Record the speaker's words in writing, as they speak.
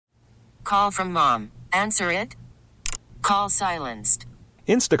Call from mom. Answer it. Call silenced.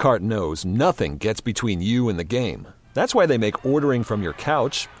 Instacart knows nothing gets between you and the game. That's why they make ordering from your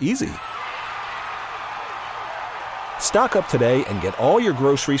couch easy. Stock up today and get all your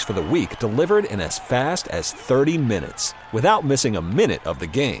groceries for the week delivered in as fast as 30 minutes without missing a minute of the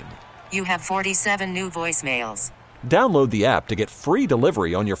game. You have 47 new voicemails. Download the app to get free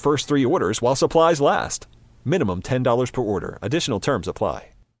delivery on your first 3 orders while supplies last. Minimum $10 per order. Additional terms apply.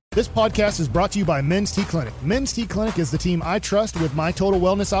 This podcast is brought to you by Men's T Clinic. Men's T Clinic is the team I trust with my total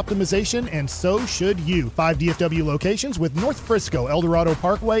wellness optimization, and so should you. 5 DFW locations with North Frisco, El Dorado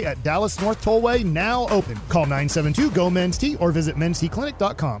Parkway at Dallas North Tollway now open. Call 972-GO-MEN'S-T or visit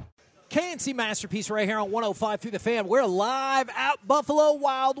mensteclinic.com. K&C Masterpiece right here on 105 through the Fan. We're live at Buffalo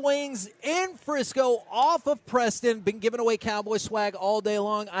Wild Wings in Frisco off of Preston. Been giving away Cowboy swag all day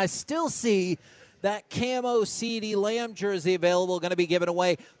long. I still see that camo CeeDee Lamb jersey available, going to be given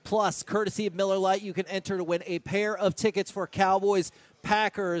away. Plus, courtesy of Miller Lite, you can enter to win a pair of tickets for Cowboys,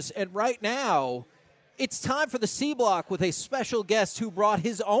 Packers. And right now, it's time for the C Block with a special guest who brought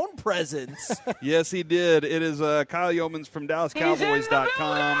his own presents. Yes, he did. It is Kyle Yeomans from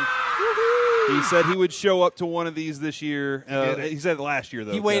DallasCowboys.com. He said he would show up to one of these this year. He said it last year,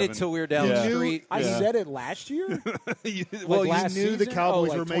 though. He waited Kevin. till we were down the street. I said it last year? Well, last you knew the season? Cowboys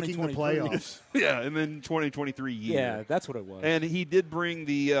like were making the 2023. playoffs. Yeah, and then 2023 year. Yeah, that's what it was. And he did bring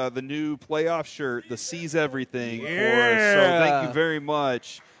the new playoff shirt, the Sees Everything, for us. So thank you very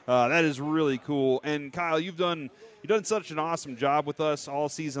much. That is really cool. And Kyle, you've done such an awesome job with us all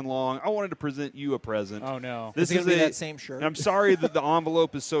season long. I wanted to present you a present. Oh, no. This is that same shirt. I'm sorry that the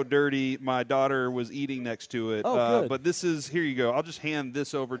envelope is so dirty. My daughter was eating next to it. Oh, good. But this is, here you go. I'll just hand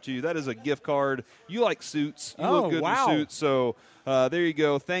this over to you. That is a gift card. You like suits. You Oh, look good wow. in suits. So there you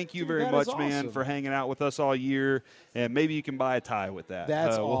go. Thank you very that much, is man, awesome. for hanging out with us all year. And maybe you can buy a tie with that.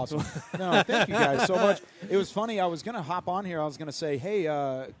 That's we'll- awesome. No, thank you guys so much. It was funny. I was going to hop on here. I was going to say, hey,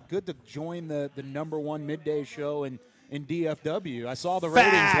 good to join the number one midday show in DFW. I saw the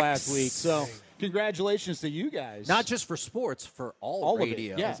ratings last week. So congratulations to you guys. Not just for sports, for all All of it,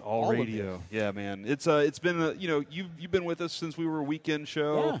 radio. yeah. It's all All of radio. Yeah, man. It's been you've been with us since we were a weekend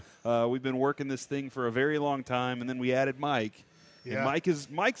show. We've been working this thing for a very long time, and then we added Mike. Yeah.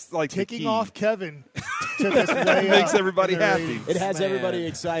 And Mike's like Ticking the key. off Kevin took us way Makes up everybody in the happy. ratings. It has Man. everybody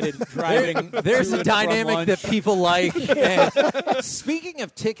excited driving. There's to a and from dynamic lunch. that people like. And speaking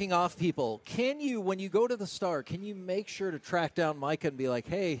of ticking off people, can you, when you go to the Star, can you make sure to track down Micah and be like,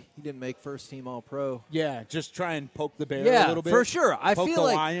 hey, he didn't make first team All-Pro? Yeah, just try and poke the bear a Yeah, little bit. for sure. I Poke feel the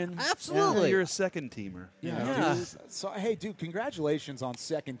like lion. absolutely. You're a second teamer. Yeah. Dude. So, hey, dude, congratulations on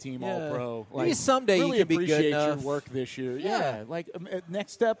second team Yeah. All-Pro. Maybe someday you really can be good appreciate your enough. work this year. Yeah. Like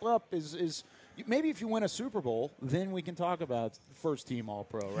next step up is maybe if you win a Super Bowl, then we can talk about first team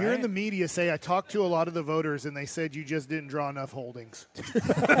All-Pro, right? You're in the media say I talked to a lot of the voters and they said you just didn't draw enough holdings.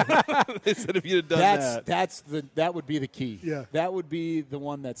 They said if you'd have done that would be the key. Yeah. That would be the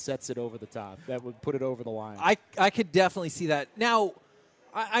one that sets it over the top. That would put it over the line. I could definitely see that. Now,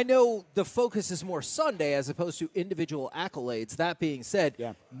 I know the focus is more Sunday as opposed to individual accolades. That being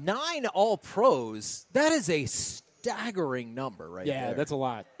said, 9 All-Pros, that is a staggering number right there. Yeah, that's a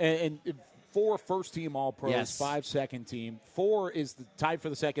lot. And 4 first-team All-Pros, Yes. 5 second-team. 4 is tied for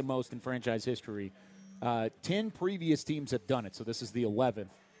the second most in franchise history. 10 previous teams have done it, so this is the 11th.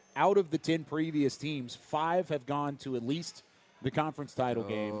 Out of the 10 previous teams, 5 have gone to at least the conference title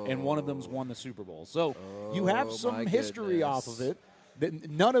game, and one of them's won the Super Bowl. So you have some my history goodness. off of it.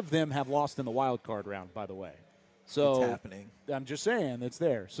 None of them have lost in the wild card round, by the way. So It's happening. I'm just saying it's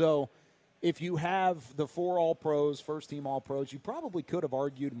there. So if you have the 4 All-Pros, first-team All-Pros, you probably could have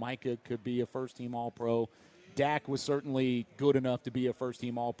argued Micah could be a first-team All-Pro. Dak was certainly good enough to be a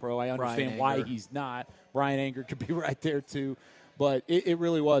first-team All-Pro. I understand why Anger. he's not. Brian Anger could be right there, too. But it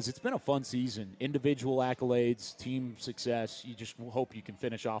really was. It's been a fun season. Individual accolades, team success. You just hope you can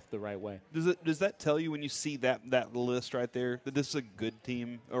finish off the right way. Does that tell you when you see that list right there that this is a good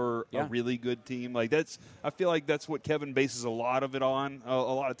team or a really good team? Like I feel like that's what Kevin bases a lot of it on. A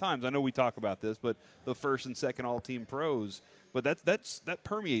lot of times, I know we talk about this, but the first and second all-team pros. But that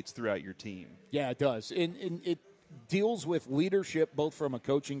permeates throughout your team. Yeah, it does. And it deals with leadership both from a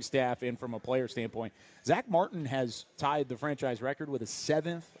coaching staff and from a player standpoint. Zach Martin has tied the franchise record with a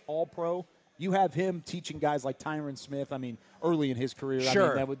 7th All-Pro. You have him teaching guys like Tyron Smith, early in his career.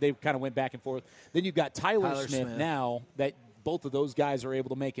 Sure. They kind of went back and forth. Then you've got Tyler Smith now that both of those guys are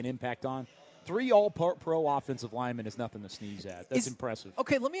able to make an impact on. 3 All-Pro offensive linemen is nothing to sneeze at. That's impressive.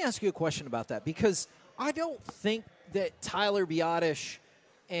 Okay, let me ask you a question about that because I don't think that Tyler Biotish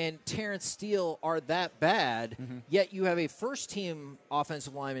and Terrence Steele are that bad, yet you have a first-team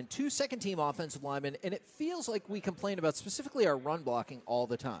offensive lineman, 2 second-team offensive linemen, and it feels like we complain about specifically our run blocking all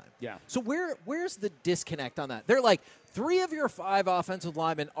the time. Yeah. So where's the disconnect on that? They're like, 3 of your 5 offensive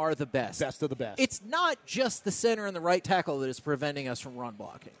linemen are the best. Best of the best. It's not just the center and the right tackle that is preventing us from run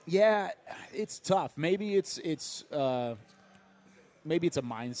blocking. Yeah, it's tough. Maybe it's a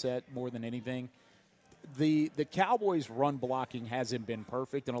mindset more than anything. The Cowboys' run blocking hasn't been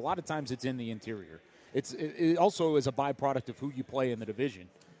perfect, and a lot of times it's in the interior. It also is a byproduct of who you play in the division.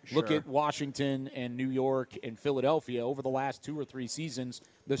 Sure. Look at Washington and New York and Philadelphia over the last 2 or 3 seasons.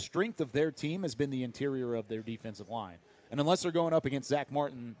 The strength of their team has been the interior of their defensive line. And unless they're going up against Zach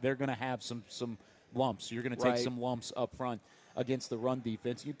Martin, they're going to have some lumps. You're going to take some lumps up front against the run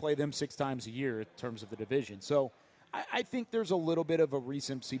defense. You play them 6 times a year in terms of the division. So I think there's a little bit of a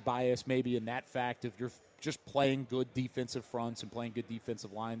recency bias maybe in that fact of you're just playing good defensive fronts and playing good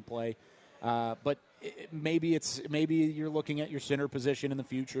defensive line play. But maybe you're looking at your center position in the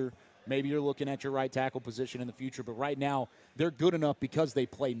future. Maybe you're looking at your right tackle position in the future. But right now, they're good enough because they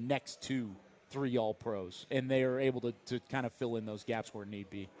play next to 3 All-Pros, and they are able to kind of fill in those gaps where need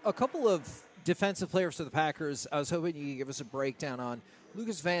be. A couple of defensive players for the Packers, I was hoping you could give us a breakdown on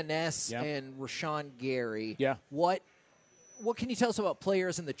Lucas Van Ness and Rashawn Gary. Yeah. What can you tell us about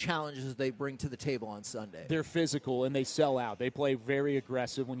players and the challenges they bring to the table on Sunday? They're physical, and they sell out. They play very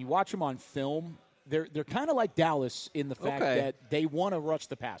aggressive. When you watch them on film, they're kind of like Dallas in the fact that they want to rush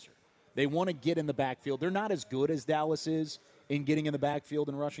the passer. They want to get in the backfield. They're not as good as Dallas is in getting in the backfield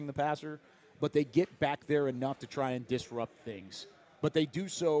and rushing the passer, but they get back there enough to try and disrupt things. But they do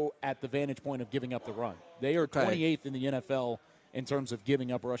so at the vantage point of giving up the run. They are 28th in the NFL in terms of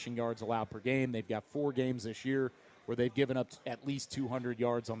giving up rushing yards allowed per game. They've got 4 games this year where they've given up at least 200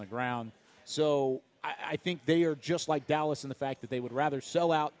 yards on the ground. So I think they are just like Dallas in the fact that they would rather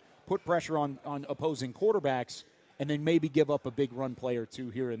sell out, put pressure on opposing quarterbacks, and then maybe give up a big run play or 2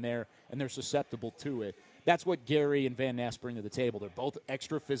 here and there, and they're susceptible to it. That's what Gary and Van Ness bring to the table. They're both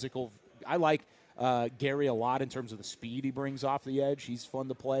extra physical. I like Gary a lot in terms of the speed he brings off the edge. He's fun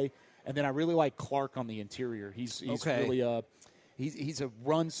to play. And then I really like Clark on the interior. He's really he's a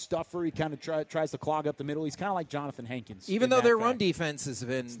run stuffer. He kind of tries to clog up the middle. He's kind of like Jonathan Hankins. Even though their run defense has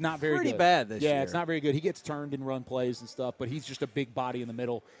been pretty bad this year. Yeah, it's not very good. He gets turned in run plays and stuff, but he's just a big body in the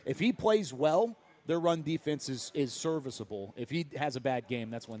middle. If he plays well, their run defense is serviceable. If he has a bad game,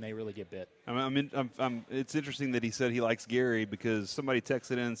 that's when they really get bit. It's interesting that he said he likes Gary because somebody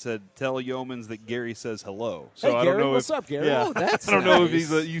texted in and said, "Tell Yeomans that Gary says hello." So hey, I Gary, don't know what's up, Gary? Yeah. Oh, that's I don't know if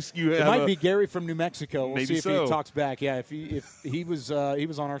he's you. It might be Gary from New Mexico. We'll see if so. he talks back. Yeah, if he was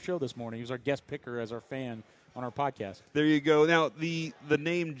on our show this morning. He was our guest picker as our fan on our podcast. There you go. Now, the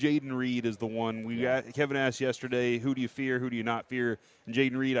name Jaden Reed is the one Kevin asked yesterday, who do you fear, who do you not fear? And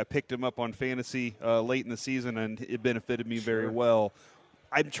Jaden Reed, I picked him up on fantasy late in the season, and it benefited me very well.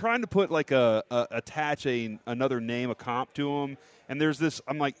 I'm trying to put attach another name, a comp to him, and there's this.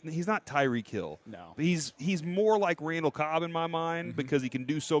 I'm like, he's not Tyreek Hill. No, he's more like Randall Cobb in my mind because he can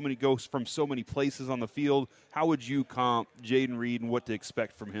do go from so many places on the field. How would you comp Jaden Reed and what to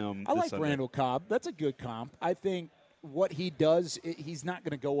expect from him? I like Sunday? Randall Cobb. That's a good comp. I think what he does, he's not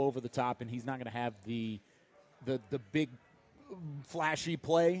going to go over the top, and he's not going to have the big flashy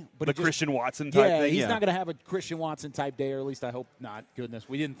play, but Christian Watson type thing. He's not going to have a Christian Watson type day, or at least I hope not. Goodness,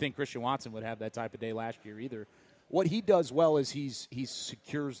 we didn't think Christian Watson would have that type of day last year either. What he does well is he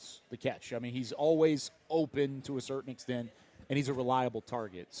secures the catch. I mean, he's always open to a certain extent, and he's a reliable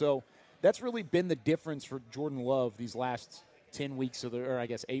target. So that's really been the difference for Jordan Love these last 8 weeks of the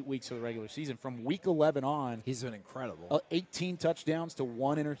regular season. From week 11 on, he's been incredible. 18 touchdowns to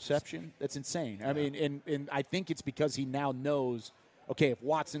 1 interception. That's insane. Yeah. I mean, and I think it's because he now knows, okay, if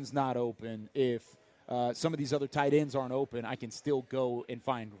Watson's not open, if some of these other tight ends aren't open, I can still go and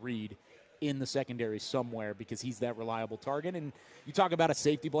find Reed in the secondary somewhere because he's that reliable target. And you talk about a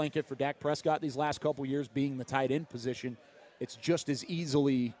safety blanket for Dak Prescott these last couple years being the tight end position. It's just as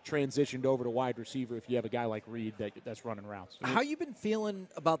easily transitioned over to wide receiver if you have a guy like Reed that's running routes. How you been feeling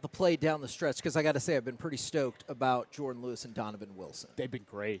about the play down the stretch? Because I got to say, I've been pretty stoked about Jordan Lewis and Donovan Wilson. They've been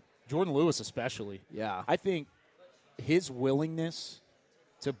great. Jordan Lewis especially. Yeah. I think his willingness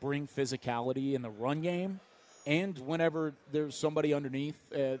to bring physicality in the run game and whenever there's somebody underneath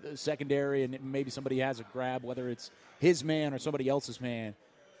the secondary and maybe somebody has a grab, whether it's his man or somebody else's man,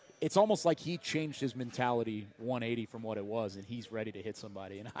 it's almost like he changed his mentality 180 from what it was, and he's ready to hit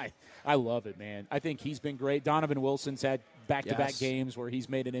somebody. And I love it, man. I think he's been great. Donovan Wilson's had back-to-back games where he's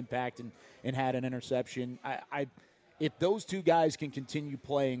made an impact and had an interception. If those two guys can continue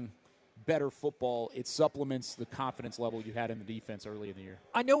playing better football, it supplements the confidence level you had in the defense early in the year.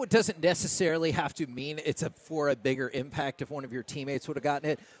 I know it doesn't necessarily have to mean it's for a bigger impact if one of your teammates would have gotten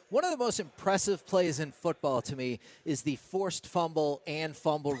it. One of the most impressive plays in football to me is the forced fumble and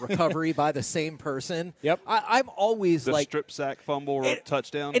fumble recovery by the same person. Yep. I'm always the like strip sack fumble or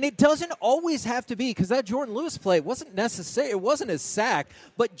touchdown. And it doesn't always have to be, because that Jordan Lewis play wasn't necessary. It wasn't a sack,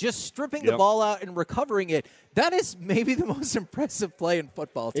 but just stripping the ball out and recovering it. That is maybe the most impressive play in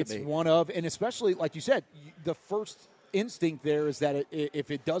football to me. It's one of, and especially, like you said, the first instinct there is that if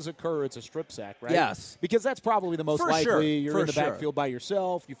it does occur, it's a strip sack, right? Yes. Because that's probably the most likely. Sure. You're in the sure. backfield by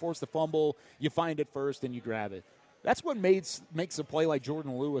yourself, you force the fumble, you find it first, and you grab it. That's what makes a play like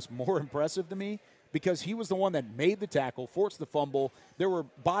Jordan Lewis more impressive to me, because he was the one that made the tackle, forced the fumble. There were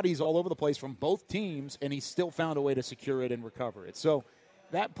bodies all over the place from both teams, and he still found a way to secure it and recover it. So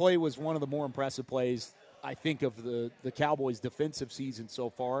that play was one of the more impressive plays, I think, of the Cowboys' defensive season so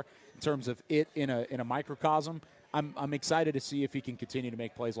far in terms of it in a microcosm. I'm excited to see if he can continue to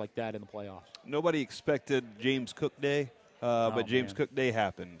make plays like that in the playoffs. Nobody expected James Cook Day, but James Cook Day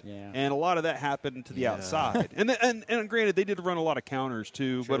happened. Yeah. And a lot of that happened to the outside. And granted, they did run a lot of counters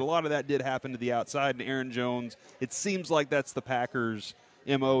too, but a lot of that did happen to the outside. And Aaron Jones, it seems like that's the Packers'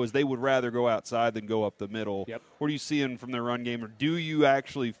 MO, is they would rather go outside than go up the middle. Yep. What are you seeing from their run game, or do you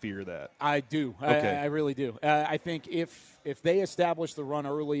actually fear that? I do. Okay. I really do. I think if they establish the run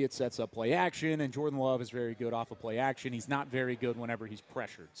early, it sets up play action, and Jordan Love is very good off of play action. He's not very good whenever he's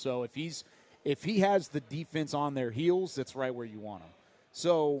pressured. So if he has the defense on their heels, that's right where you want him.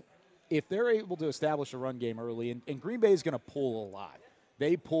 So if they're able to establish a run game early, and Green Bay is going to pull a lot.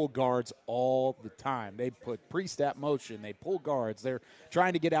 They pull guards all the time. They put pre-snap motion. They pull guards. They're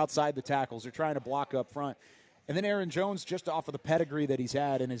trying to get outside the tackles. They're trying to block up front. And then Aaron Jones, just off of the pedigree that he's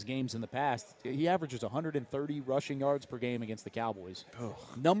had in his games in the past, he averages 130 rushing yards per game against the Cowboys. Oh.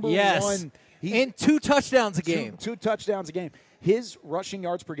 Number one. And 2 touchdowns a game. Two touchdowns a game. His rushing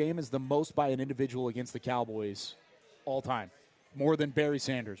yards per game is the most by an individual against the Cowboys all time. More than Barry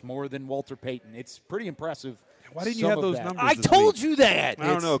Sanders, more than Walter Payton. It's pretty impressive. Why didn't you have those numbers? I this told week? you that. I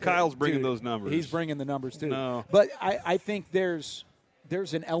don't know. Kyle's bringing those numbers. He's bringing the numbers too. No. But I think there's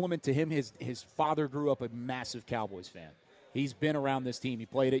an element to him. His father grew up a massive Cowboys fan. He's been around this team. He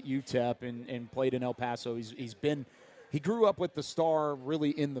played at UTEP and played in El Paso. He grew up with the star really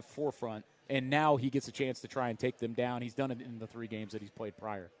in the forefront. And now he gets a chance to try and take them down. He's done it in the 3 games that he's played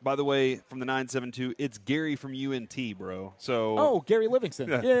prior. By the way, from the 972, it's Gary from UNT, bro. So Gary Livingston.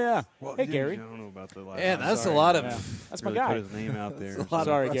 Yeah. Well, hey, dude, Gary. I don't know about the last. Yeah, one. that's Sorry. a lot of. Yeah. That's really my guy. Put his name out there.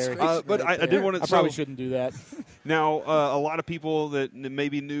 Sorry, Gary. But I did want to. I probably shouldn't do that. Now, a lot of people that may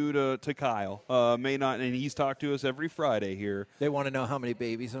be new to Kyle may not, and he's talked to us every Friday here. They want to know how many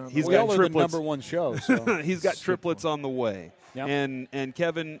babies are on the He's We got all are triplets. the number one show. So. He's got triplets on the way. Yep. And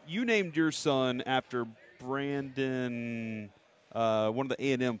Kevin, you named your son after Brandon, one of the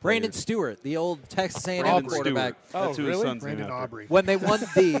A&M players. Brandon Stewart, the old Texas A&M Brandon quarterback. Stewart. That's who his really? son's Brandon named after. Aubrey. When they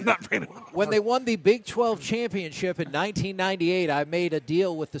won the Big 12 championship in 1998, I made a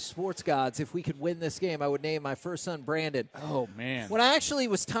deal with the sports gods. If we could win this game, I would name my first son Brandon. Oh, man. When I actually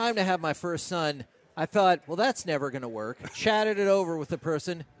was time to have my first son, I thought, well, that's never going to work. Chatted it over with the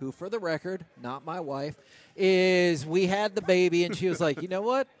person who, for the record, not my wife, we had the baby, and she was like, you know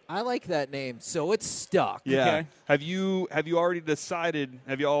what? I like that name, so it's stuck. Yeah. Okay. Have you already decided?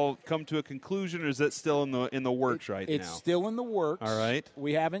 Have you all come to a conclusion, or is that still in the works right now? It's still in the works. All right.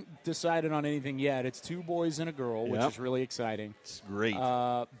 We haven't decided on anything yet. It's 2 boys and a girl, which Yep. is really exciting. It's great.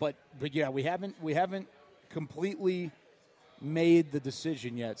 But yeah, we haven't completely made the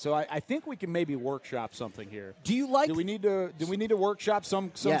decision yet. So I think we can maybe workshop something here. Do you like? Do we need to workshop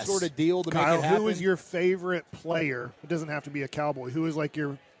some Yes. sort of deal to Kyle, make it happen? who is your favorite player? It doesn't have to be a Cowboy. Who is like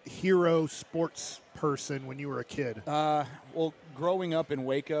your hero sports person when you were a kid? Well, growing up in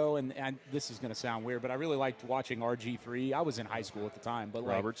Waco, and this is going to sound weird, but I really liked watching RG3. I was in high school at the time, but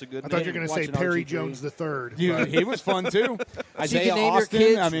Robert's a good I name. thought you were going to say watching Perry RG3. Jones III. Dude, he was fun too. So you Isaiah can name Austin. your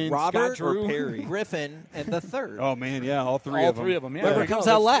kids I mean, Robert Scott Drew. or Perry. Griffin and the third. Oh man, yeah, all three All of them. 3 of them. Yeah, Whoever there you comes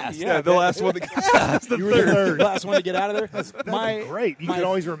go. out last. Yeah, the last one. That's the You were the third. last one to get out of there. That'd be great. You could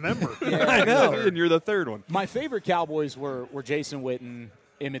always remember. I know, and you're the third one. My favorite Cowboys were Jason Witten,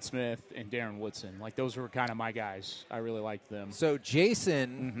 Emmitt Smith, and Darren Woodson. Like, those were kind of my guys. I really liked them. So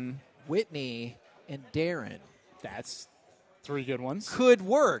Jason, Whitney, and Darren That's 3 good ones. could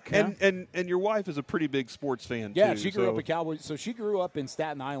work. And your wife is a pretty big sports fan Yeah, too. she grew up a Cowboys. So she grew up in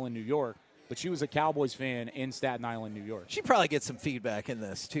Staten Island, New York, but she was a Cowboys fan in Staten Island, New York. She probably gets some feedback in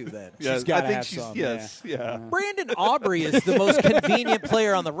this, too, then. She's got to have some. Yes, yeah. Brandon Aubrey is the most convenient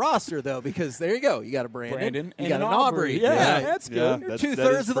player on the roster, though, because there you go. You got a Brandon and you got an an Aubrey. Yeah, that's good. Yeah, You're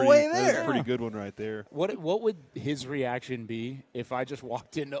two-thirds of the way there. That's a pretty good one right there. What would his reaction be if I just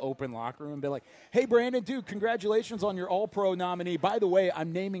walked into open locker room and be like, hey, Brandon, dude, congratulations on your All-Pro nominee. By the way,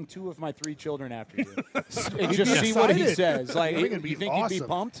 I'm naming 2 of my 3 children after you. And just see what he says. Like, I think it'd be you think awesome. he'd be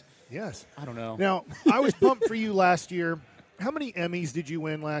pumped? Yes. I don't know. Now, I was pumped for you last year. How many Emmys did you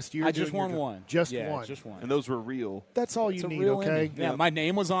win last year? I just won one. Just yeah, one. Just one. And those were real. That's all It's you a need, real okay? Emmy. Yeah, my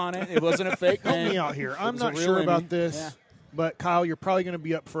name was on it. It wasn't a fake name. Help me out here. I'm was a not real sure about Emmy. this, Yeah. but Kyle, you're probably going to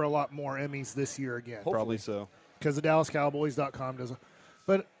be up for a lot more Emmys this year again. Probably so. Because the DallasCowboys.com does.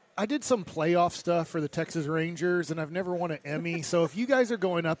 But I did some playoff stuff for the Texas Rangers, and I've never won an Emmy. So if you guys are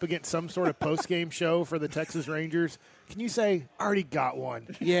going up against some sort of post-game show for the Texas Rangers, can you say, I already got one?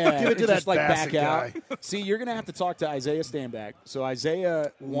 Yeah, Give it to that just like Bacsik back out. guy. See, you're going to have to talk to Isaiah Stanback. So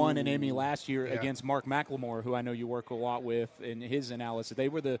Isaiah won an Emmy last year against Mark McLemore, who I know you work a lot with in his analysis. They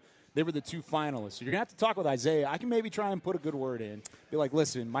were the 2 finalists. So you're going to have to talk with Isaiah. I can maybe try and put a good word in. Be like,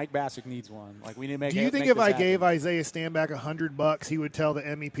 listen, Mike Bacsik needs one. Like, we need to make. Do you think make if this I happen. gave Isaiah Stanback $100, he would tell the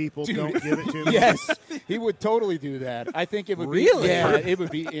Emmy people, don't give it to me? Yes, he would totally do that. I think it would Really? be yeah, it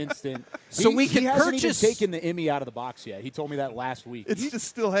would be instant. So he, we could he hasn't purchase- even taken the Emmy out of the box yet. He told me that last week. It's just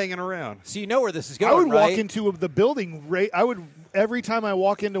still hanging around. So you know where this is going, I would right? walk into the building. I would every time I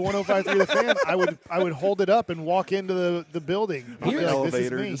walk into 105.3 The Fan, I would hold it up and walk into the building. I'd be like,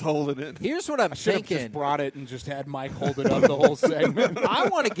 Elevator, this is just me. holding it. Here's what I'm Should have thinking. just brought it and just had Mike hold it up the whole segment. I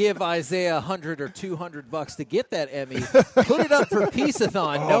want to give Isaiah $100 or $200 to get that Emmy, put it up for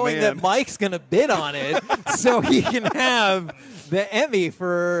Peace-a-thon, knowing man. that Mike's going to bid on it, so he can have the Emmy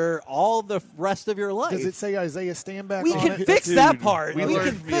for all the rest of your life. Does it say Isaiah Stanback We on can it? fix Dude, that part. we We learned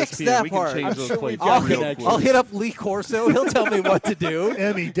can from fix ESPN. that We can part. change I'm those sure plates we've got real connections. quick. I'll hit up Lee Corso. He'll tell me what to do.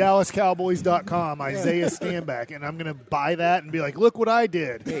 Emmy, DallasCowboys.com, Isaiah Stanback, and I'm going to buy that and be like, look what I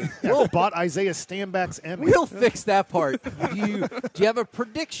did. I bought Isaiah Stanback's Emmy. We'll fix that part. Do you have a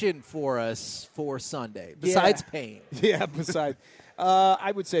prediction for us for Sunday besides pain? Yeah, besides,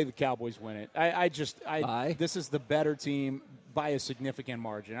 I would say the Cowboys win it. Bye. This is the better team by a significant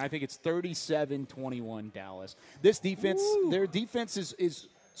margin. I think it's 37-21 Dallas. This defense, their defense is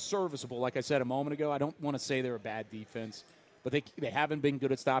serviceable. Like I said a moment ago, I don't want to say they're a bad defense, but they haven't been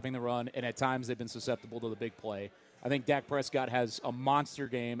good at stopping the run, and at times they've been susceptible to the big play. I think Dak Prescott has a monster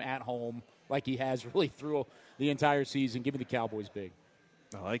game at home like he has really through the entire season. Give me the Cowboys big.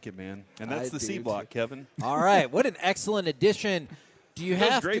 I like it, man. And that's I the C do, block, Kevin. All right. What an excellent addition. Do you That was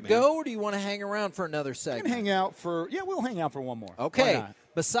have great, to man. go, or do you want to hang around for another We segment? can hang out for we'll hang out for one more. Okay. Why not?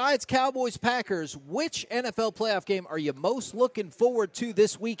 Besides Cowboys-Packers, which NFL playoff game are you most looking forward to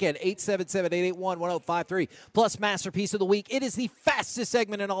this weekend? 877-881-1053 plus Masterpiece of the Week. It is the fastest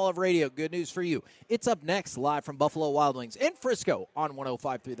segment in all of radio. Good news for you. It's up next, live from Buffalo Wild Wings in Frisco on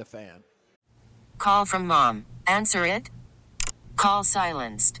 105.3 The Fan. Call from mom. Answer it. Call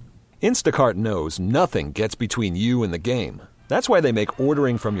silenced. Instacart knows nothing gets between you and the game. That's why they make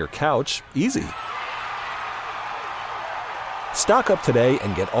ordering from your couch easy. Stock up today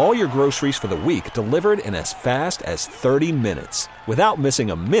and get all your groceries for the week delivered in as fast as 30 minutes without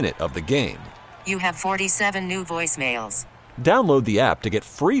missing a minute of the game. You have 47 new voicemails. Download the app to get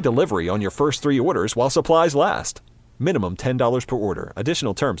free delivery on your first 3 orders while supplies last. Minimum $10 per order.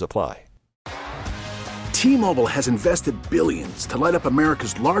 Additional terms apply. T-Mobile has invested billions to light up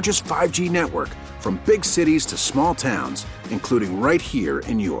America's largest 5G network, from big cities to small towns, including right here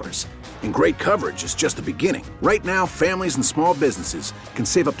in yours. And great coverage is just the beginning. Right now, families and small businesses can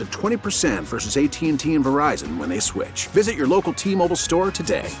save up to 20% versus AT&T and Verizon when they switch. Visit your local T-Mobile store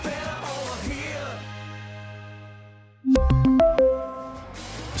today.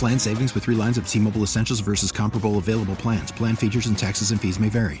 Plan savings with 3 lines of T-Mobile Essentials versus comparable available plans. Plan features and taxes and fees may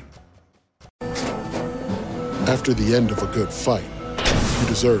vary. After the end of a good fight, you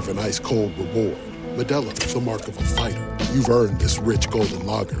deserve an ice-cold reward. Modelo is the mark of a fighter. You've earned this rich golden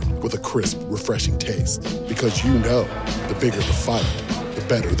lager with a crisp, refreshing taste. Because you know, the bigger the fight, the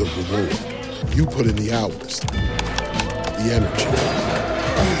better the reward. You put in the hours, the energy,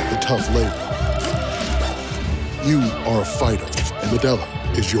 the tough labor. You are a fighter, and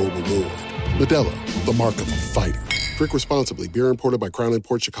Modelo is your reward. Modelo, the mark of a fighter. Drink responsibly. Beer imported by Crown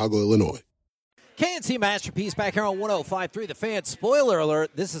Imports, Chicago, Illinois. K&C Masterpiece back here on 105.3 The Fan. Spoiler alert,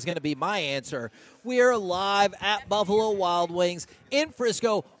 this is going to be my answer. We are live at Buffalo Wild Wings in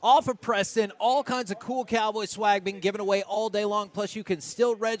Frisco, off of Preston. All kinds of cool Cowboy swag being given away all day long. Plus, you can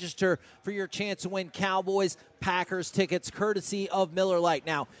still register for your chance to win Cowboys, Packers tickets, courtesy of Miller Lite.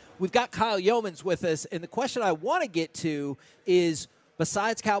 Now, we've got Kyle Yeomans with us, and the question I want to get to is,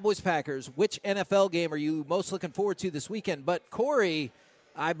 besides Cowboys, Packers, which NFL game are you most looking forward to this weekend? But, Corey,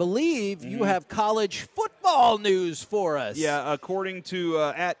 I believe you have college football news for us. Yeah, according to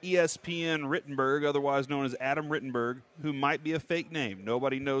at ESPN Rittenberg, otherwise known as Adam Rittenberg, who might be a fake name.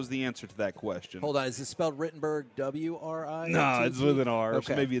 Nobody knows the answer to that question. Hold on, is it spelled Rittenberg, W-R-I? No, it's with an R,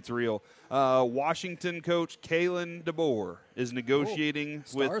 okay. So maybe it's real. Washington coach Kalen DeBoer is negotiating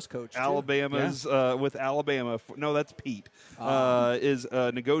with coach Alabama's with Alabama. No, that's Pete. Is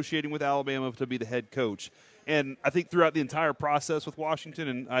negotiating with Alabama to be the head coach. And I think throughout the entire process with Washington,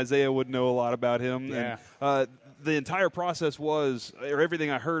 and Isaiah would know a lot about him. Yeah. And, the entire process was, or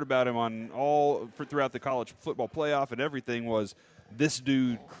everything I heard about him throughout the college football playoff and everything was, this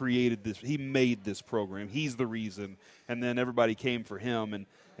dude created this. He made this program. He's the reason. And then everybody came for him.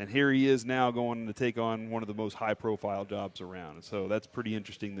 And here he is now going to take on one of the most high-profile jobs around. And so that's pretty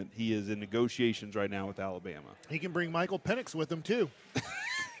interesting that he is in negotiations right now with Alabama. He can bring Michael Penix with him, too.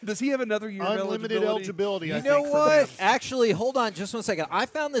 Does he have another year Unlimited of eligibility, You I know think, what? for them. Actually, hold on just 1 second. I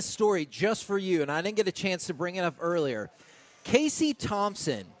found this story just for you, and I didn't get a chance to bring it up earlier. Casey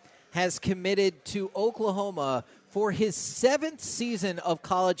Thompson has committed to Oklahoma for his 7th season of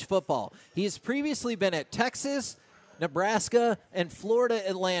college football. He has previously been at Texas, Nebraska, and Florida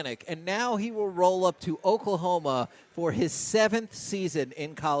Atlantic, and now he will roll up to Oklahoma for his 7th season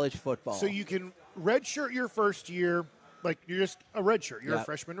in college football. So you can redshirt your first year, like you're just a redshirt. You're a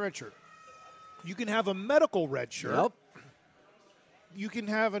freshman redshirt. You can have a medical redshirt. Yep. You can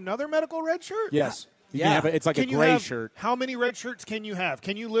have another medical redshirt? Yes. You Yeah. can have it's like Can a you gray have- shirt. How many red shirts can you have?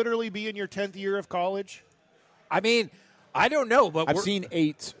 Can you literally be in your 10th year of college? I mean, I don't know, but I've seen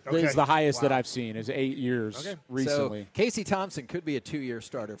 8. Okay. Is the highest that Wow. I've seen is 8 years Okay. recently. So Casey Thompson could be a 2-year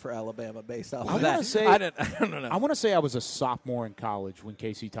starter for Alabama based off I of that. wanna say- I don't know. I want to say I was a sophomore in college when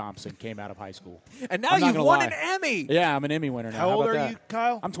Casey Thompson came out of high school. And now I'm not you've gonna won lie. an Emmy. Yeah, I'm an Emmy winner now. How old about are that? you,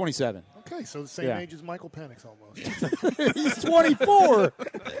 Kyle? I'm 27. Okay, so the same Yeah. age as Michael Penix almost. He's 24.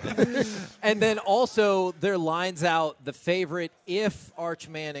 And then also there lines out the favorite if Arch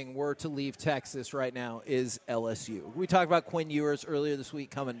Manning were to leave Texas right now is LSU. We talked about Quinn Ewers earlier this week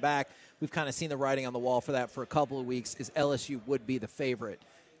coming back. We've kind of seen the writing on the wall for that for a couple of weeks, is LSU would be the favorite.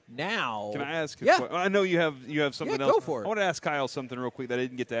 Now, Can I ask? Yeah. I know you have something Yeah, else. go for it. I want to ask Kyle something real quick that I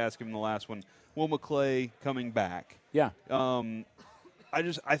didn't get to ask him in the last one. Will McClay coming back? Yeah.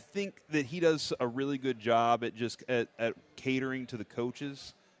 I think that he does a really good job at catering to the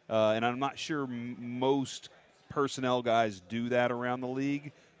coaches, and I'm not sure most personnel guys do that around the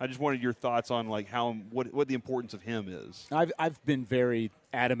league. I just wanted your thoughts on like what the importance of him is. I've been very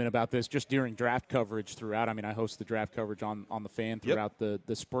adamant about this just during draft coverage throughout. I mean, I host the draft coverage on the Fan throughout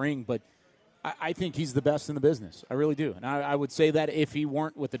the spring, but I think he's the best in the business. I really do. And I would say that if he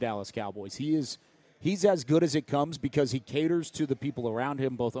weren't with the Dallas Cowboys, he's as good as it comes because he caters to the people around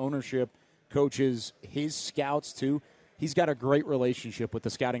him, both ownership, coaches, his scouts too. He's got a great relationship with the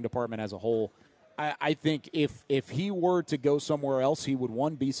scouting department as a whole. I think if he were to go somewhere else, he would,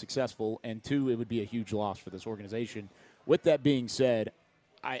 1, be successful, and 2, it would be a huge loss for this organization. With that being said,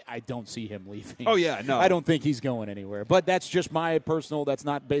 I don't see him leaving. Oh, yeah, no. I don't think he's going anywhere. But that's just my personal – that's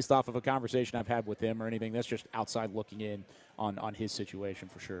not based off of a conversation I've had with him or anything. That's just outside looking in on his situation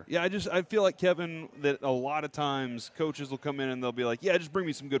for sure. Yeah, I feel like, Kevin, that a lot of times coaches will come in and they'll be like, yeah, just bring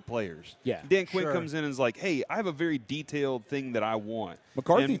me some good players. Yeah. Dan Quinn comes in and is like, hey, I have a very detailed thing that I want.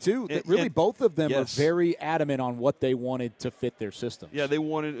 McCarthy, too. Really, both of them yes. are very adamant on what they wanted to fit their system. Yeah, they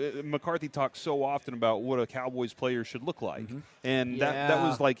wanted McCarthy talks so often about what a Cowboys player should look like. And that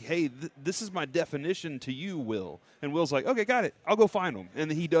was like, hey, this is my definition to you, Will. And Will's like, okay, got it. I'll go find them.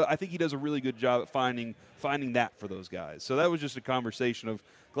 And I think he does a really good job at finding that for those guys. So that was just a conversation of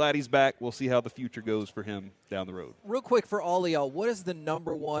glad he's back. We'll see how the future goes for him down the road. real quick for all of y'all, what is the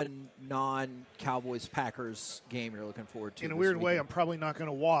number one non-Cowboys-Packers game you're looking forward to? In a this weird way, weekend? I'm probably not going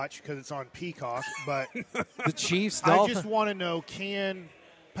to watch because it's on Peacock, but The Chiefs, I Dolphins. just want to know, can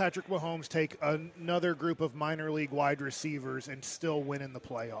Patrick Mahomes take another group of minor league wide receivers and still win in the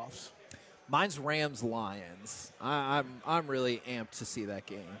playoffs? Mine's Rams-Lions. I'm really amped to see that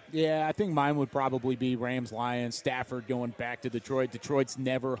game. Yeah, I think mine would probably be Rams-Lions, Stafford going back to Detroit. Detroit's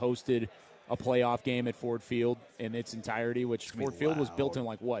never hosted a playoff game at Ford Field in its entirety, which Ford Field was built in,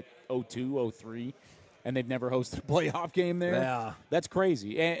 02, 03. and they've never hosted a playoff game there. Yeah. That's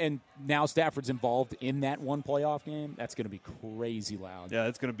crazy. And now Stafford's involved in that one playoff game. That's going to be crazy loud. Yeah,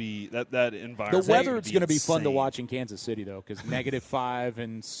 it's going to be that environment. The weather, it's going to be fun to insane. watch in Kansas City, though, because -5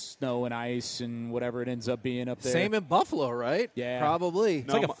 and snow and ice and whatever it ends up being up there. Same in Buffalo, right? Yeah. Probably.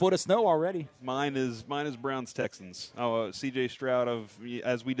 It's like a foot of snow already. Mine is Browns Texans. C.J. Stroud,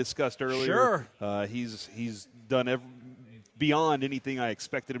 as we discussed Sure. earlier, he's done beyond anything I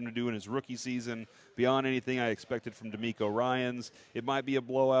expected him to do in his rookie season, beyond anything I expected from D'Amico Ryans. It might be a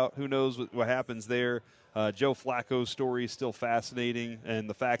blowout. Who knows what happens there? Joe Flacco's story is still fascinating, and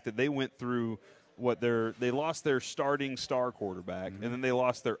the fact that they went through they lost their starting star quarterback, and then they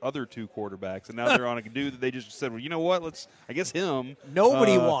lost their other 2 quarterbacks, and now they're on a dude that they just said, well, you know what? I guess him.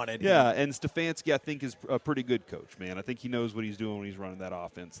 Nobody wanted him. Yeah, and Stefanski, I think, is a pretty good coach, man. I think he knows what he's doing when he's running that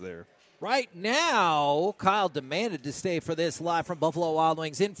offense there. Right now, Kyle demanded to stay for this live from Buffalo Wild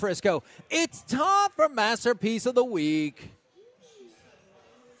Wings in Frisco. It's time for Masterpiece of the Week.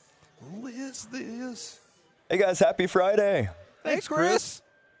 Who is this? Hey, guys, happy Friday. Thanks, Chris.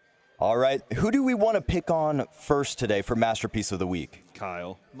 All right, who do we want to pick on first today for Masterpiece of the Week?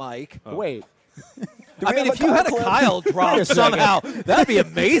 Kyle. Mike. Oh. Wait. I mean, if you had a Kyle drop somehow, that'd be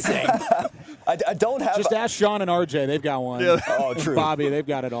amazing. I don't have. Just ask Sean and RJ. They've got one. Yeah. Oh, true. Bobby, they've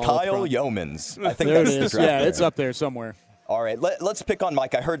got it all. Kyle Yeomans. I think there that's it the is. draft Yeah, there. it's up there somewhere. All right, let's pick on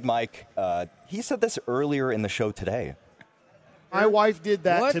Mike. I heard Mike. He said this earlier in the show today. My wife did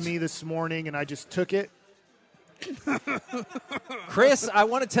that What? to me this morning, and I just took it. Chris, I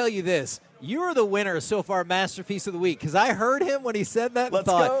want to tell you this. You are the winner so far, Masterpiece of the Week, because I heard him when he said that and Let's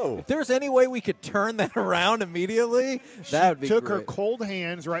thought, go. if there's any way we could turn that around immediately, that would be Took her great. cold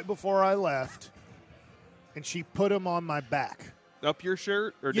hands right before I left, and she put them on my back. Up your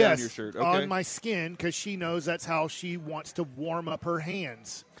shirt or Yes, down your shirt? Okay. on my skin, because she knows that's how she wants to warm up her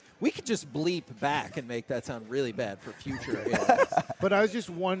hands. We could just bleep back and make that sound really bad for future. Yeah. But I was just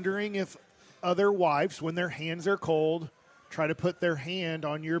wondering if other wives, when their hands are cold, try to put their hand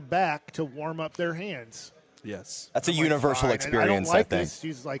on your back to warm up their hands. Yes. That's a I'm like, universal fine. And experience, I don't like think. this.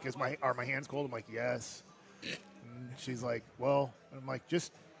 She's like, are my hands cold? I'm like, yes. And she's like, well, I'm like,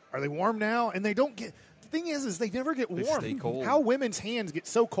 just, are they warm now? And they don't get, the thing is they never get They warm. stay cold. How women's hands get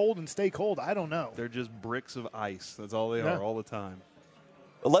so cold and stay cold, I don't know. They're just bricks of ice. That's all they Yeah. are all the time.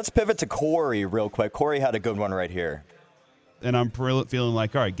 Let's pivot to Cory real quick. Cory had a good one right here. And I'm feeling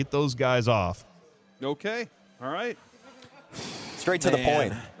like, all right, get those guys off. Okay. All right. Straight to the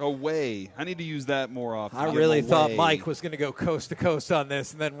point. Away. I need to use that more often. I Get really thought away. Mike was going to go coast to coast on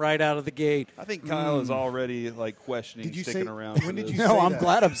this, and then right out of the gate. I think Kyle is already questioning Did you sticking say- around. when for did this. you No, say I'm that?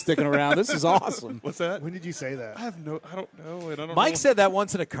 glad I'm sticking around. This is awesome. What's that? When did you say that? I don't know. And I don't Mike know. said that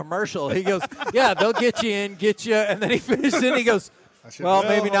once in a commercial. He goes, yeah, they'll get you in, get you, and then he finished it, he goes, well,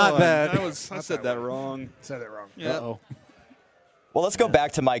 maybe not hold on. that. I said that wrong. Said it wrong. Yeah. Uh-oh. Well, let's go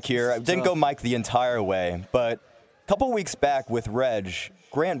back to Mike here. I didn't go Mike the entire way, but a couple weeks back with Reg,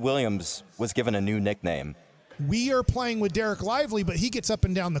 Grant Williams was given a new nickname. We are playing with Derek Lively, but he gets up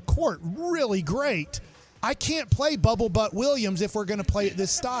and down the court really great. I can't play Bubble Butt Williams if we're going to play it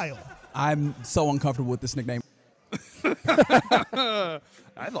this style. I'm so uncomfortable with this nickname.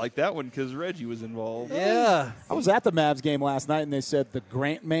 I like that one because Reggie was involved. Yeah. I was at the Mavs game last night, and they said the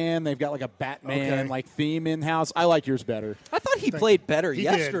Grant Man. They've got like a Batman theme in house. I like yours better. I thought he played better He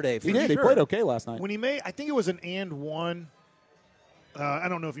yesterday. did. For He did. He sure. played okay last night. When he made, I think it was an and one. I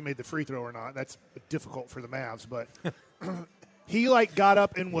don't know if he made the free throw or not. That's difficult for the Mavs, but he got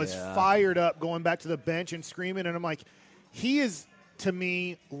up and was fired up, going back to the bench and screaming. And I'm like, he is, to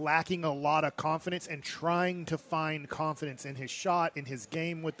me, lacking a lot of confidence and trying to find confidence in his shot, in his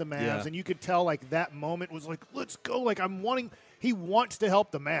game with the Mavs. Yeah. And you could tell that moment was like, let's go. He wants to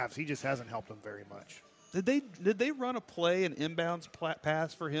help the Mavs. He just hasn't helped them very much. Did they run a play, an inbounds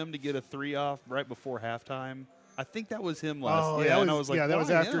pass for him to get a 3 off right before halftime? I think that was him last. Oh, yeah, that and I was was like, that was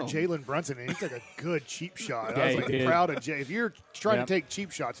why after him? Jalen Brunson, and he took a good cheap shot. Yeah, I he was did. proud of Jay. If you're trying Yep. to take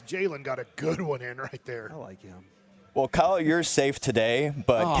cheap shots, Jalen got a good one in right there. I like him. Well, Kyle, you're safe today,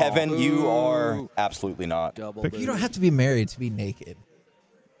 but Kevin, you are absolutely not. You don't have to be married to be naked.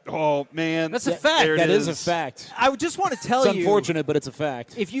 Oh man, That's a fact. There it That is a is. fact. I would just want to tell It's you. unfortunate, but it's a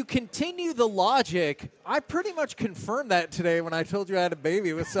fact. If you continue the logic, I pretty much confirmed that today when I told you I had a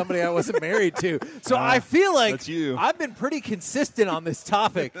baby with somebody I wasn't married to. So I feel like that's you. I've been pretty consistent on this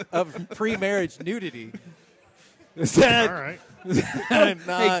topic of pre-marriage nudity. Is that All right.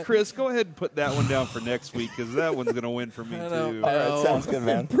 Hey, Chris, go ahead and put that one down for next week because that one's going to win for me I don't too. know. All right, sounds good,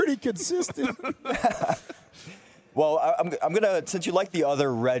 man. Pretty consistent. Well, I'm gonna, since you like the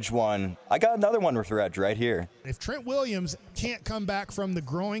other Reg one, I got another one with Reg right here. If Trent Williams can't come back from the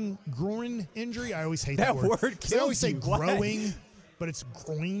groin injury, I always hate that word. They always say growing, but it's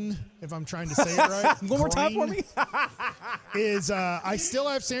groin, if I'm trying to say it right. One more time for me. I still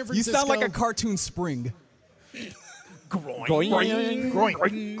have San Francisco. You sound like a cartoon spring. Groin.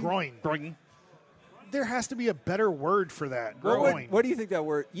 There has to be a better word for that. Groin. What do you think that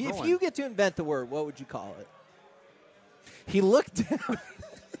word? If you get to invent the word, what would you call it? He looked down.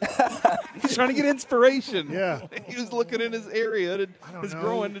 He's trying to get inspiration. Yeah. He was looking in his area, his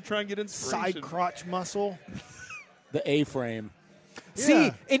groin, to try and get inspiration. Side crotch muscle. The A-frame.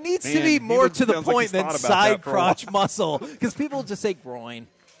 See, it needs to be more to the point than side crotch muscle, because people just say groin.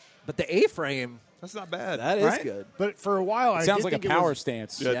 But the A-frame, that's not bad. That is good. But for a while, I sounds did like think a power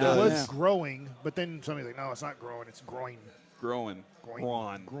stance. Yeah, it was growing, but then somebody's like, no, it's not growing, it's groin. Groin.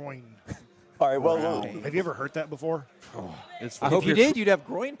 All right, well, have you ever heard that before? If you did, you'd have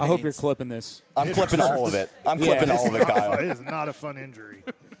groin pains. I hope you're clipping this. I'm clipping all of it. I'm clipping all of it, Kyle. It is not a fun injury.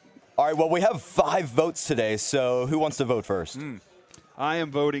 All right, well, we have 5 votes today, so who wants to vote first? I am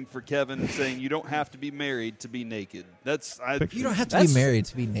voting for Kevin, saying you don't have to be married to be naked. You don't have to be married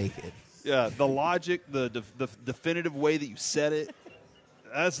to be naked. Yeah, the logic, the definitive way that you said it,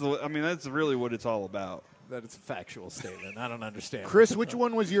 that's really what it's all about. That is a factual statement. I don't understand. Chris, which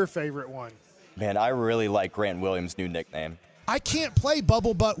one was your favorite one? Man, I really like Grant Williams' new nickname. I can't play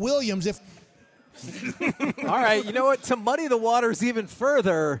Bubble Butt Williams if... All right, you know what? To muddy the waters even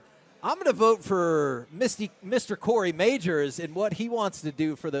further, I'm going to vote for Mr. Cory Mageors and what he wants to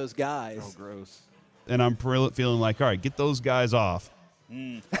do for those guys. Oh, gross. And I'm feeling like, all right, get those guys off.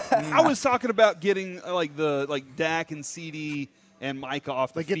 I was talking about getting like Dak and CD and Mike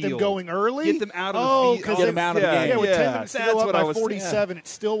off the field. Get them going early? Get them out of the field. Get them out of the game. Yeah, with 10 minutes to go up by 47, Yeah. it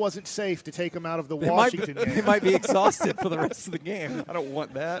still wasn't safe to take them out of the Washington game. They might be exhausted for the rest of the game. I don't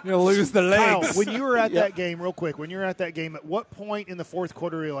want that. You'll lose the legs. Kyle, when you were at that game, real quick, at what point in the fourth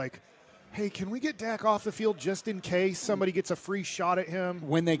quarter were you like, hey, can we get Dak off the field just in case somebody gets a free shot at him?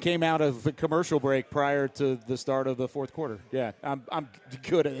 When they came out of the commercial break prior to the start of the fourth quarter. Yeah, I'm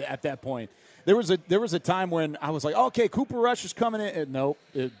good at that point. There was a time when I was like, okay, Cooper Rush is coming in. And nope,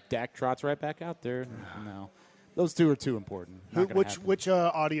 Dak trots right back out there. No, those two are too important. Which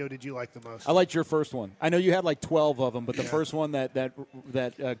audio did you like the most? I liked your first one. I know you had like 12 of them, but the first one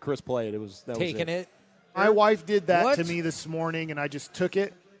that Chris played, Taking it. My wife did that to me this morning, and I just took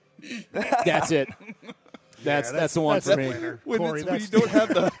it. That's it. That's the one for me. When you don't have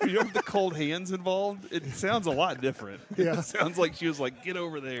the cold hands involved, it sounds a lot different. Yeah. It sounds like she was like, get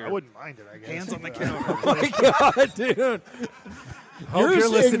over there. I wouldn't mind it, I guess. Hands on the counter. Oh, my God, dude. Hope you're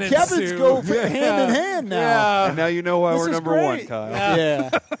listening, and Kevin's Sue. go hand in hand now. Yeah. And now you know why we're number one, Kyle.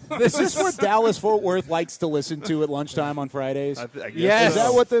 Yeah. Is this what Dallas-Fort Worth likes to listen to at lunchtime on Fridays? I guess Is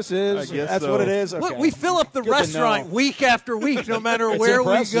that what this is? I guess That's so. what it is? Okay. Look, we fill up the restaurant week after week, no matter where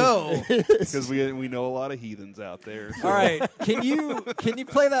impressive. we go. Because we know a lot of heathens out there. All right, can you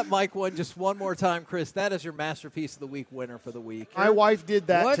play that Mike one just one more time, Chris? That is your Masterpiece of the Week winner for the week. My wife did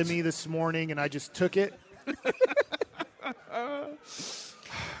that to me this morning, and I just took it.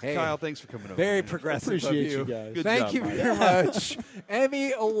 Hey, Kyle, thanks for coming over. Very progressive Appreciate of you guys. Good Thank job, you Mike. very much.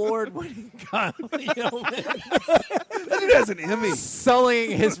 Emmy award-winning Kyle Yeoman. That dude has an Emmy.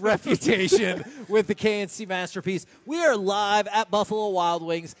 Sullying his reputation with the K&C Masterpiece. We are live at Buffalo Wild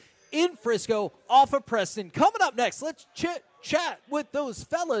Wings in Frisco off of Preston. Coming up next, let's chat with those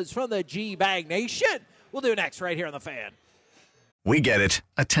fellas from the G-Bag Nation. We'll do it next right here on The Fan. We get it.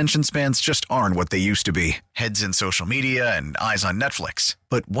 Attention spans just aren't what they used to be. Heads in social media and eyes on Netflix.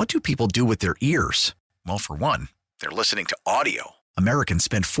 But what do people do with their ears? Well, for one, they're listening to audio. Americans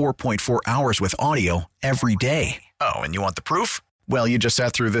spend 4.4 hours with audio every day. Oh, and you want the proof? Well, you just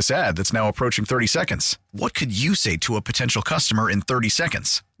sat through this ad that's now approaching 30 seconds. What could you say to a potential customer in 30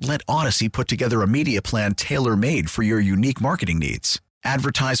 seconds? Let Odyssey put together a media plan tailor-made for your unique marketing needs.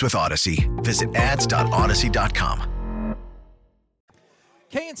 Advertise with Odyssey. Visit ads.odyssey.com.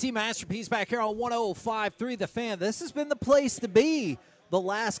 K&C Masterpiece back here on 105.3 The Fan. This has been the place to be the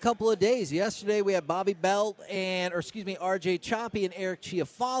last couple of days. Yesterday we had Bobby Belt RJ Choppy and Eric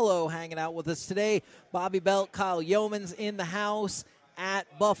Chiafalo hanging out with us today. Bobby Belt, Kyle Yeoman's in the house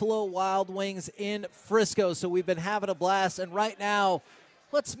at Buffalo Wild Wings in Frisco. So we've been having a blast. And right now,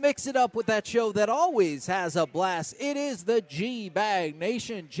 let's mix it up with that show that always has a blast. It is the G-Bag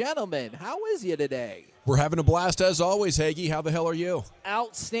Nation. Gentlemen, how is you today? We're having a blast as always, Hagee. How the hell are you?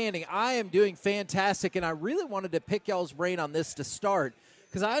 Outstanding. I am doing fantastic, and I really wanted to pick y'all's brain on this to start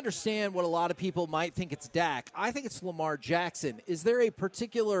because I understand what a lot of people might think it's Dak. I think it's Lamar Jackson. Is there a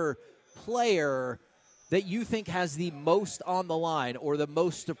particular player that you think has the most on the line or the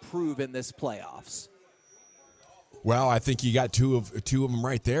most to prove in this playoffs? Well, I think you got two of them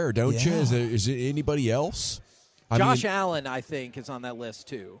right there, don't you? Is it anybody else? Josh Allen, I think, is on that list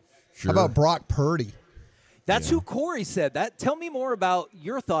too. Sure. How about Brock Purdy? That's who Cory said. That. Tell me more about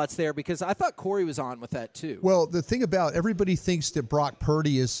your thoughts there, because I thought Cory was on with that too. Well, the thing about everybody thinks that Brock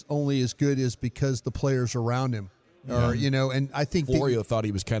Purdy is only as good as because the players around him. Or, and I think Florio thought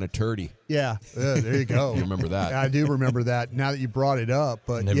he was kind of turdy. Yeah, there you go. You remember that? I do remember that now that you brought it up.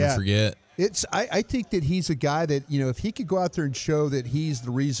 But never forget. I think that he's a guy that, if he could go out there and show that he's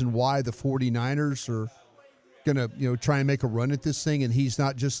the reason why the 49ers are going to, try and make a run at this thing, and he's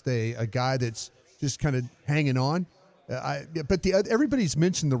not just a guy that's just kind of hanging on. Everybody's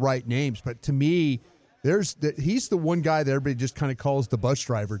mentioned the right names, but to me, he's the one guy that everybody just kind of calls the bus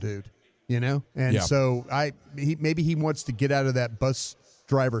driver dude, And so maybe he wants to get out of that bus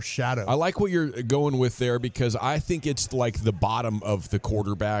driver shadow. I like what you're going with there, because I think it's like the bottom of the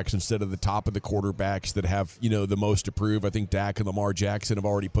quarterbacks instead of the top of the quarterbacks that have, the most to prove. I think Dak and Lamar Jackson have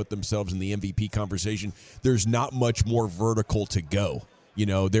already put themselves in the MVP conversation. There's not much more vertical to go.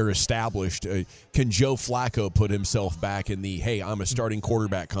 They're established. Can Joe Flacco put himself back in the, hey, I'm a starting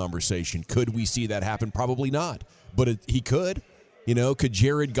quarterback conversation? Could we see that happen? Probably not. But he could. Could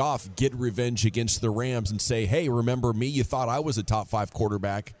Jared Goff get revenge against the Rams and say, hey, remember me? You thought I was a top 5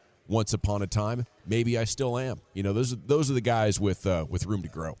 quarterback once upon a time. Maybe I still am. Those are the guys with room to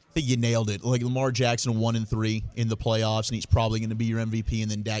grow. I think you nailed it. Like Lamar Jackson 1-3 in the playoffs, and he's probably going to be your MVP,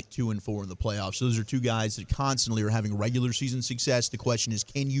 and then Dak 2-4 in the playoffs. So those are two guys that constantly are having regular season success. The question is,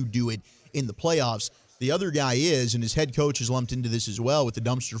 can you do it in the playoffs? The other guy is, and his head coach is lumped into this as well with the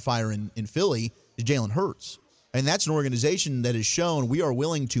dumpster fire in Philly, is Jalen Hurts. And that's an organization that has shown we are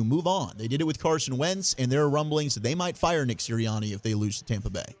willing to move on. They did it with Carson Wentz, and there are rumblings that they might fire Nick Sirianni if they lose to Tampa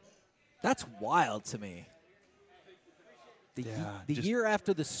Bay. That's wild to me. The year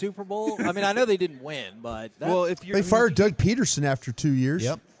after the Super Bowl, I mean, I know they didn't win, but they fired Doug Peterson after 2 years.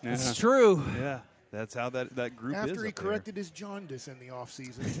 Yep, it's true. Yeah, that's how that group is. After he corrected his jaundice in the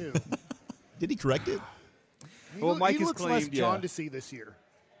offseason too. Did he correct it? Mike he has looks claimed less jaundicey this year.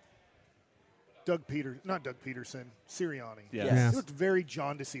 Not Doug Peterson, Sirianni. Yeah. He looked very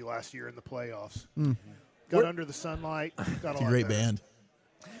jaundicey last year in the playoffs. Got under the sunlight. Got a great band.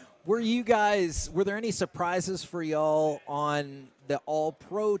 Were there any surprises for y'all on the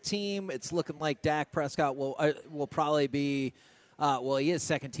All-Pro team? It's looking like Dak Prescott will probably be, he is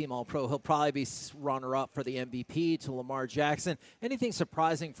second-team All-Pro. He'll probably be runner-up for the MVP to Lamar Jackson. Anything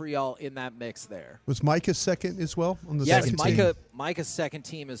surprising for y'all in that mix there? Was Micah second as well on the yes, second team? Micah's second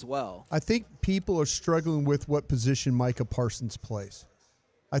team as well. I think people are struggling with what position Micah Parsons plays.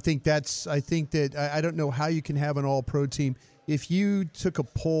 I don't know how you can have an All-Pro team. If you took a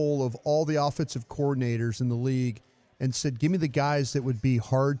poll of all the offensive coordinators in the league and said, give me the guys that would be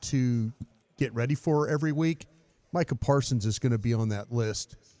hard to get ready for every week, Micah Parsons is going to be on that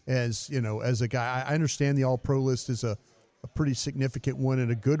list as a guy. I understand the All-Pro list is a pretty significant one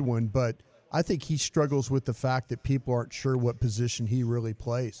and a good one, but I think he struggles with the fact that people aren't sure what position he really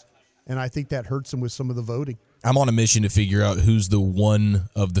plays. And I think that hurts him with some of the voting. I'm on a mission to figure out who's the one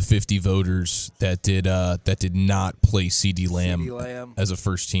of the 50 voters that did not play CeeDee Lamb as a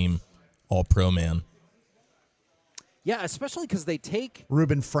first-team All-Pro man. Yeah, especially because they take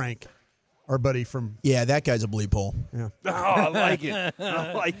Reuben Frank, our buddy from. Yeah, that guy's a bleep hole. Yeah. Oh, I like it.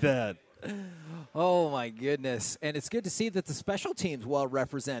 I like that. Oh, my goodness. And it's good to see that the special team's well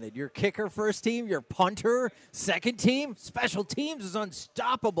represented. Your kicker first team, your punter second team. Special teams is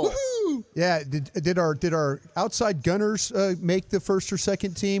unstoppable. Woo-hoo! Yeah, did our outside gunners make the first or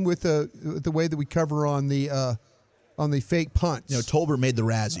second team with the way that we cover on the fake punts? Tolbert made the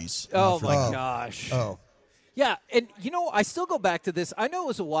Razzies. Oh, my gosh. Oh. Yeah, and, I still go back to this. I know it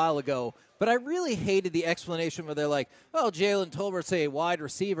was a while ago, but I really hated the explanation where they're like, Jalen Tolbert's a wide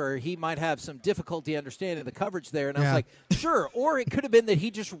receiver. He might have some difficulty understanding the coverage there. And I was like, sure. Or it could have been that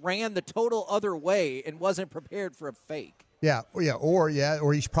he just ran the total other way and wasn't prepared for a fake. Or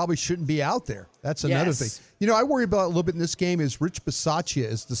he probably shouldn't be out there. That's another thing. I worry about a little bit in this game is Rich Bisaccia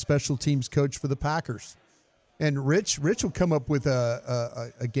is the special teams coach for the Packers. And Rich will come up with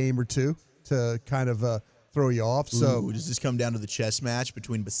a game or two to kind of throw you off. So does this come down to the chess match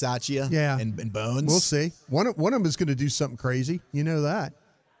between Bisaccia and Bones? We'll see. One of them is going to do something crazy. You know that.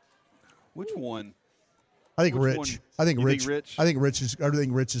 Which one? I think Which Rich. one? I think You Rich. think Rich? I think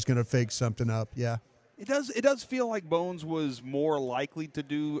Rich is going to fake something up. Yeah. It does feel like Bones was more likely to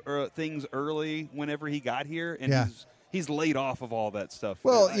do things early whenever he got here, and he's laid off of all that stuff.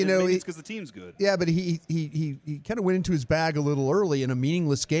 Well, maybe it's because the team's good. Yeah, but he kind of went into his bag a little early. In a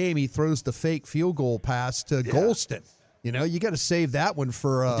meaningless game, he throws the fake field goal pass to Golston. You got to save that one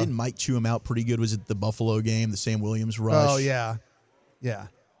for. Didn't Mike chew him out pretty good? Was it the Buffalo game, the Sam Williams rush? Oh yeah,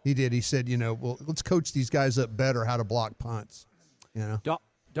 he did. He said, well, let's coach these guys up better how to block punts.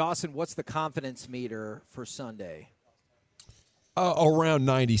 Dawson, what's the confidence meter for Sunday? Around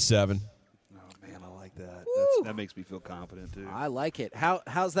 97. Oh man, I like that. That makes me feel confident too. I like it.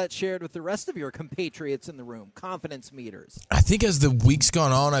 How's that shared with the rest of your compatriots in the room? Confidence meters. I think as the week's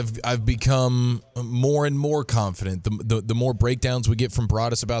gone on, I've become more and more confident. The more breakdowns we get from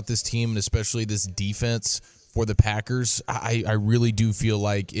Broadus about this team, and especially this defense for the Packers, I really do feel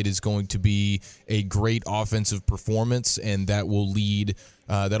like it is going to be a great offensive performance, and that will lead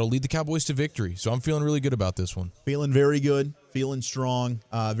the Cowboys to victory. So I'm feeling really good about this one. Feeling very good. Feeling strong,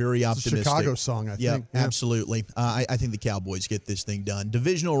 very optimistic. It's a Chicago song, I think. Yeah, absolutely. I think the Cowboys get this thing done.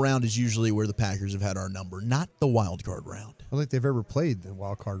 Divisional round is usually where the Packers have had our number, not the wild card round. I don't think they've ever played the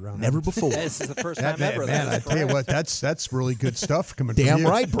wild card round. Never before. This is the first time ever. Man, I tell you what, that's really good stuff coming from you. Damn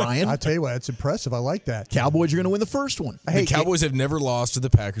right, Brian. I tell you what, that's impressive. I like that. Cowboys are going to win the first one. The Cowboys have never lost to the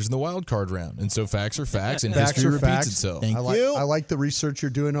Packers in the wild card round, and so facts are facts, and history repeats itself. Thank you. I like the research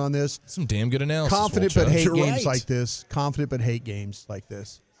you're doing on this. Some damn good analysis. Confident but hate You're games right. like this. Confident but hate games like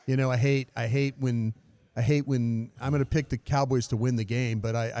this. I hate when I'm going to pick the Cowboys to win the game,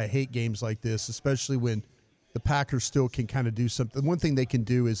 but I hate games like this, especially when the Packers still can kind of do something. One thing they can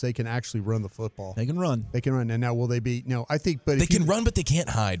do is they can actually run the football. They can run. And now will they be? No, I think. But they can run, but they can't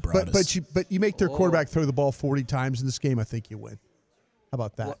hide, Broadus. But you make their quarterback throw the ball 40 times in this game, I think you win. How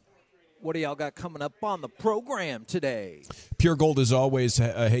about that? What do y'all got coming up on the program today? Pure Gold as always.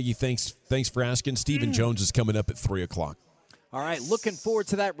 Hagee, thanks for asking. Stephen Jones is coming up at 3:00. All right, looking forward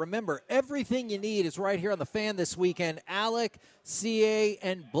to that. Remember, everything you need is right here on the Fan this weekend. Alec, CA,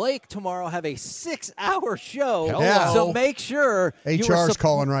 and Blake tomorrow have a 6-hour show. Hello. So make sure HR's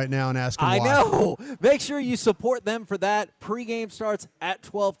calling right now and asking why. I know. Make sure you support them for that. Pre-game starts at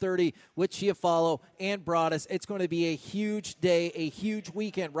 12:30 with Chiafalo and Broadus. It's going to be a huge day, a huge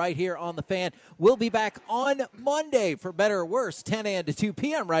weekend right here on the Fan. We'll be back on Monday for better or worse, 10 a.m. to 2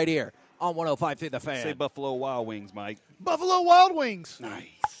 p.m. right here on 105.3 The Fan. Say Buffalo Wild Wings, Mike. Buffalo Wild Wings. Nice.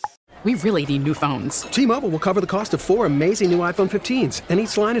 We really need new phones. T-Mobile will cover the cost of 4 amazing new iPhone 15s, and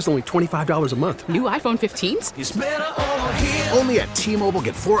each line is only $25 a month. New iPhone 15s? It's better over here. Only at T-Mobile,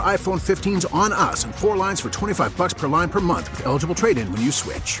 get 4 iPhone 15s on us and 4 lines for $25 per line per month with eligible trade-in when you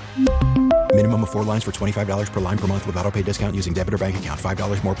switch. Minimum of 4 lines for $25 per line per month with autopay discount using debit or bank account.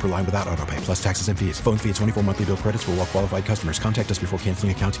 $5 more per line without autopay, plus taxes and fees. Phone fee at 24 monthly bill credits for well-qualified customers. Contact us before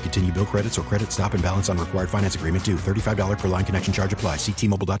canceling account to continue bill credits or credit stop and balance on required finance agreement due. $35 per line connection charge applies. See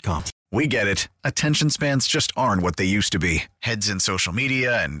T-Mobile.com. We get it. Attention spans just aren't what they used to be. Heads in social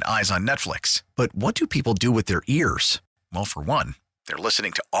media and eyes on Netflix. But what do people do with their ears? Well, for one, they're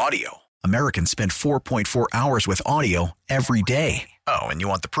listening to audio. Americans spend 4.4 hours with audio every day. Oh, and you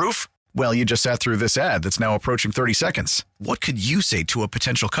want the proof? Well, you just sat through this ad that's now approaching 30 seconds. What could you say to a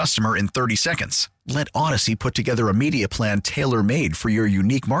potential customer in 30 seconds? Let Odyssey put together a media plan tailor-made for your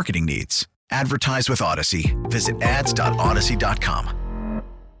unique marketing needs. Advertise with Odyssey. Visit ads.odyssey.com.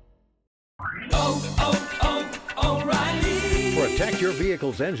 O'Reilly. Protect your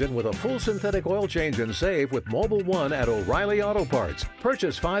vehicle's engine with a full synthetic oil change and save with Mobile One at O'Reilly Auto Parts.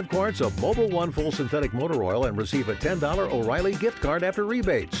 Purchase 5 quarts of Mobile One full synthetic motor oil and receive a $10 O'Reilly gift card after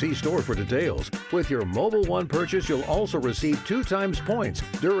rebate. See store for details. With your Mobile One purchase, you'll also receive 2 times points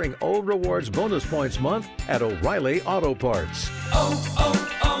during O Rewards Bonus Points Month at O'Reilly Auto Parts.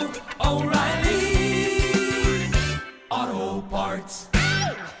 O'Reilly Auto Parts.